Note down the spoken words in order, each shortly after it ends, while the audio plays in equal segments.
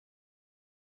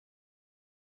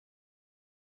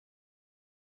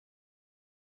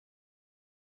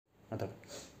ಮಾತಾಡು.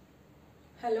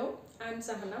 Hello, I'm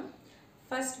Sahana,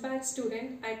 first batch student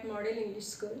at Model English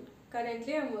School.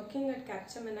 Currently, I'm working at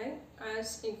Capgemini as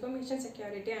Information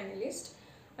Security Analyst.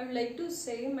 I would like to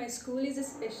say my school is a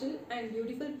special and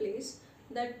beautiful place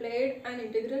that played an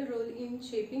integral role in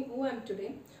shaping who I am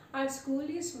today. Our school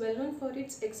is well known for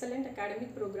its excellent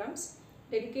academic programs,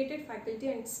 dedicated faculty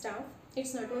and staff.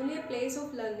 It's not only a place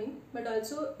of learning but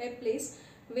also a place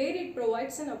where it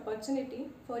provides an opportunity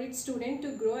for its students to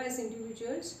grow as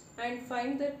individuals and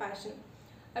find their passion.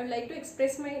 I would like to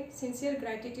express my sincere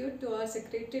gratitude to our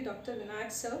Secretary Dr.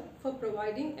 Vinayak sir for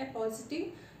providing a positive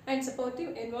and supportive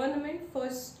environment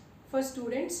for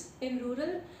students in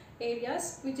rural areas,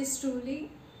 which is truly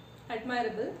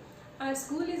admirable. Our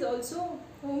school is also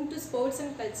home to sports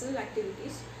and cultural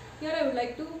activities. Here I would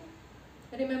like to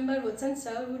remember Watson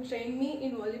sir who trained me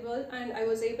in volleyball and I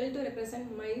was able to represent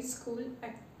my school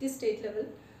at the state level.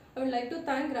 I would like to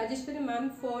thank Rajeshwari ma'am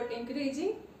for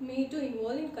encouraging me to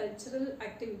involve in cultural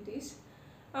activities.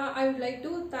 I would like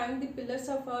to thank the pillars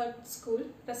of our school,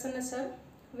 Prasanna sir,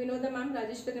 Vinoda ma'am,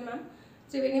 Rajeshwari ma'am,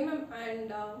 Triveni ma'am and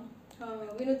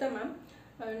Vinuta ma'am.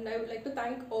 And I would like to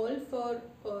thank all for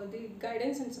the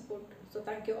guidance and support. So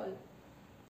thank you all.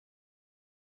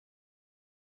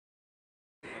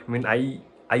 I mean,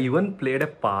 I even played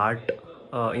a part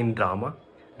in drama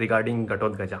regarding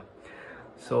Ghatotkacha.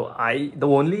 So the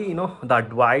only the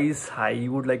advice I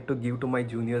would like to give to my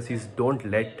juniors is don't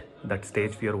let that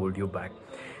stage fear hold you back.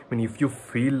 I mean, if you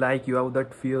feel like you have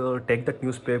that fear, take that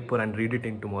newspaper and read it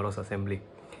in tomorrow's assembly.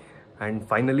 And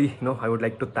finally, I would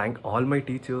like to thank all my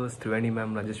teachers, Triveni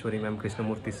ma'am, Rajeshwari ma'am,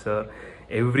 Krishnamurthy sir,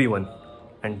 everyone.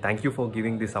 And thank you for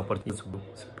giving this opportunity to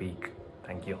speak.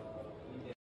 Thank you.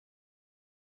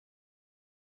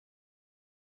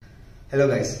 Hello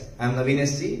guys, I am Naveen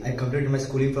SG. I completed my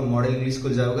schooling from Model English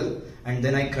School Javagal and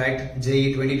then I cracked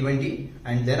JEE 2020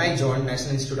 and then I joined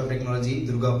National Institute of Technology,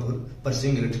 Durgapur,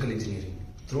 pursuing electrical engineering.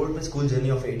 Throughout my school journey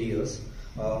of 8 years,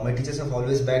 my teachers have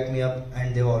always backed me up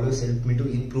and they have always helped me to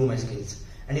improve my skills.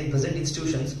 And in present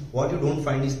institutions, what you don't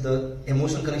find is the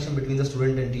emotional connection between the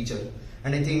student and teacher.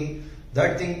 And I think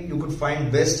that thing you could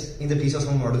find best in the teachers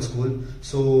from model school.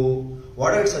 So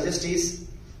what I would suggest is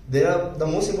the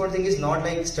most important thing is not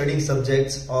like studying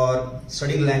subjects or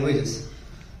studying languages.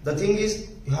 The thing is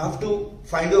you have to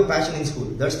find your passion in school.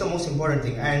 That's the most important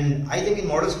thing. And I think in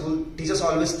model school, teachers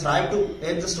always strive to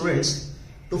help the students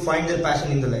to find their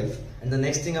passion in the life. And the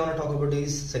next thing I want to talk about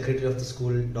is Secretary of the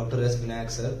school, Dr. S.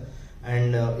 Vinayak sir.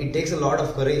 And it takes a lot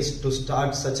of courage to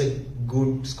start such a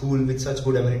good school with such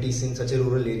good amenities in such a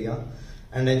rural area.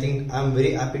 And I think I'm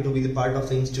very happy to be the part of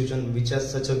the institution which has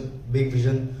such a big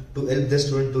vision to help the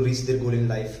student to reach their goal in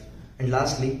life. And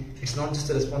lastly, it's not just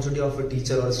the responsibility of a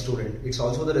teacher or a student, it's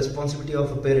also the responsibility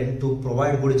of a parent to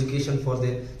provide good education for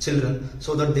their children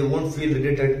so that they won't feel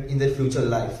regretted in their future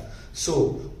life. So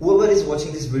whoever is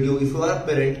watching this video, if you are a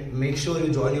parent, make sure you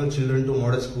join your children to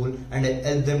model school and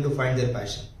help them to find their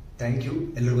passion. Thank you.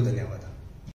 ಎಲ್ಲರಿಗೂ ಧನ್ಯವಾದ.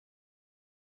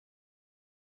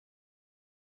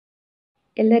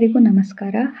 ಎಲ್ಲರಿಗೂ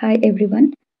ನಮಸ್ಕಾರ. Hi everyone.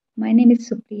 My name is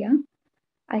Supriya.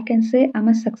 I can say I'm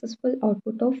a successful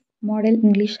output of Model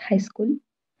English High School.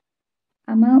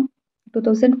 I'm a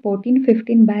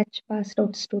 2014-15 batch passed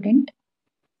out student.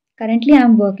 Currently,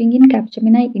 I'm working in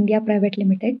Capgemini India Private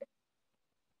Limited.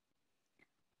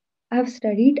 I have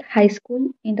studied high school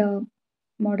in the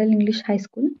Model English High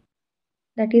School,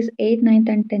 that is 8th, 9th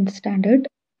and 10th standard.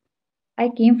 I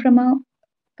came from a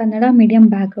Kannada medium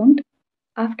background.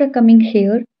 After coming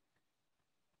here,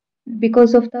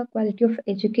 because of the quality of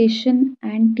education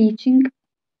and teaching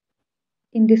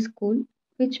in this school,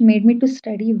 which made me to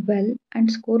study well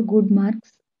and score good marks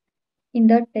in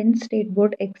the 10th state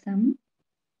board exam.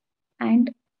 And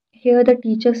here the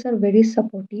teachers are very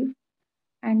supportive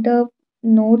and the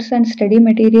notes and study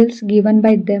materials given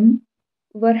by them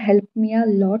were helped me a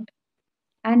lot,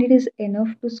 and it is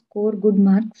enough to score good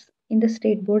marks in the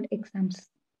state board exams.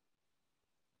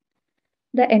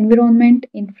 The environment,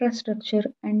 infrastructure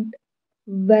and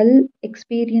well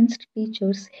experienced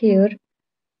teachers here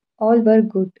all were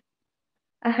good.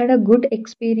 I had a good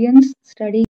experience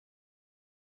studying